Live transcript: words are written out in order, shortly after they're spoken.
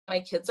My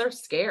kids are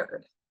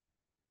scared.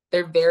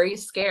 They're very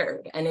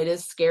scared, and it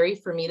is scary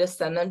for me to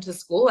send them to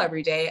school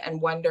every day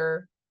and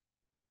wonder,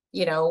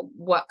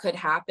 what could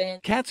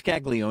happen. Kat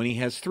Scaglione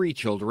has 3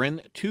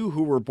 children, 2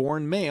 who were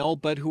born male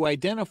but who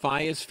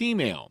identify as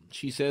female.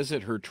 She says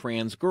that her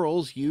trans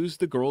girls use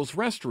the girls'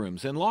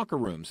 restrooms and locker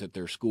rooms at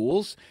their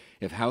schools.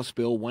 If House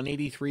Bill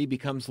 183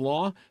 becomes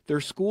law, their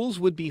schools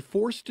would be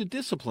forced to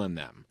discipline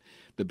them.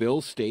 The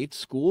bill states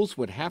schools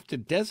would have to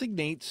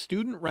designate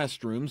student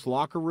restrooms,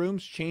 locker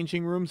rooms,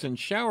 changing rooms, and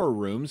shower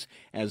rooms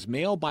as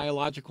male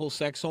biological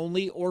sex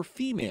only or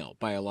female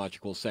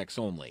biological sex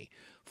only.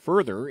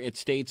 Further, it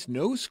states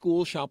no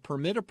school shall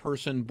permit a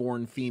person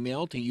born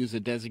female to use a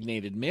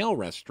designated male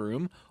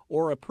restroom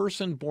or a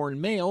person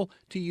born male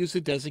to use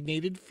a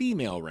designated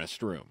female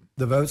restroom.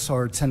 The votes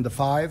are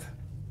 10-5,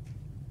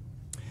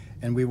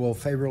 and we will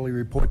favorably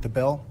report the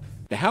bill.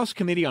 The House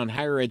Committee on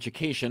Higher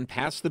Education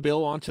passed the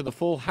bill onto the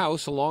full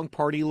House along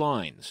party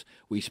lines.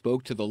 We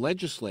spoke to the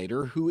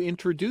legislator who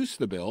introduced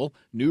the bill,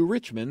 New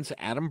Richmond's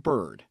Adam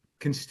Byrd.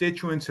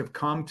 Constituents have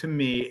come to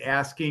me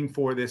asking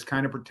for this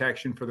kind of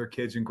protection for their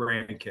kids and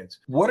grandkids.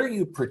 What are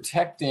you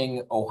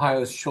protecting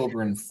Ohio's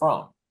children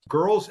from?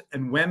 Girls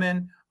and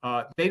women,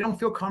 they don't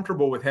feel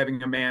comfortable with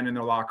having a man in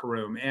their locker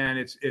room, and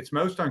it's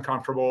most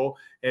uncomfortable.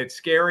 It's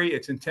scary.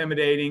 It's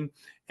intimidating.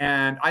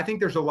 And I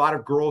think there's a lot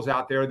of girls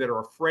out there that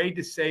are afraid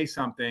to say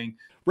something.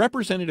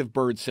 Representative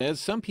Byrd says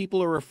some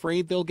people are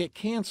afraid they'll get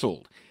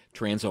canceled.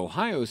 Trans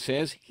Ohio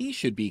says he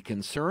should be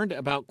concerned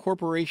about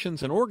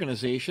corporations and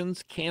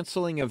organizations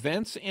canceling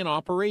events and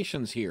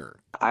operations here.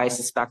 I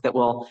suspect that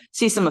we'll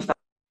see some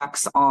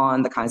effects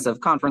on the kinds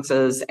of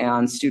conferences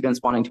and students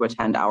wanting to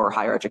attend our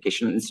higher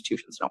education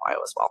institutions in Ohio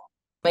as well.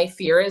 My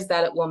fear is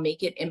that it will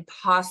make it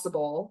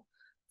impossible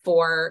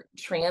for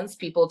trans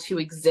people to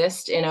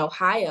exist in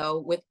Ohio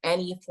with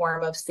any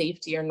form of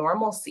safety or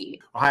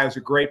normalcy. Ohio is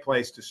a great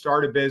place to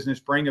start a business,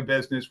 bring a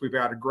business. We've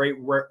got a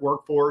great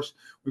workforce.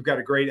 We've got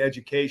a great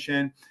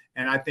education.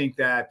 And I think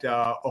that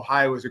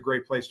Ohio is a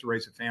great place to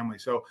raise a family.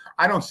 So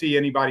I don't see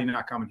anybody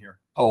not coming here.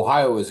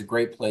 Ohio is a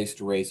great place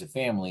to raise a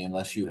family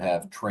unless you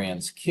have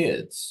trans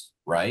kids,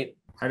 right?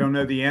 I don't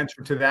know the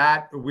answer to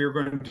that. We're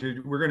going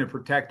to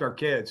protect our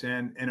kids,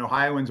 and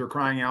Ohioans are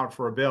crying out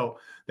for a bill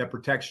that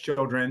protects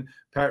children,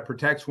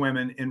 protects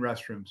women in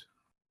restrooms.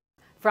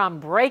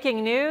 From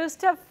breaking news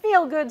to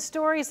feel-good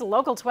stories,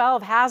 Local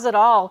 12 has it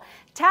all.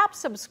 Tap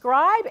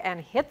subscribe and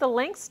hit the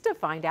links to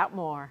find out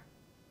more.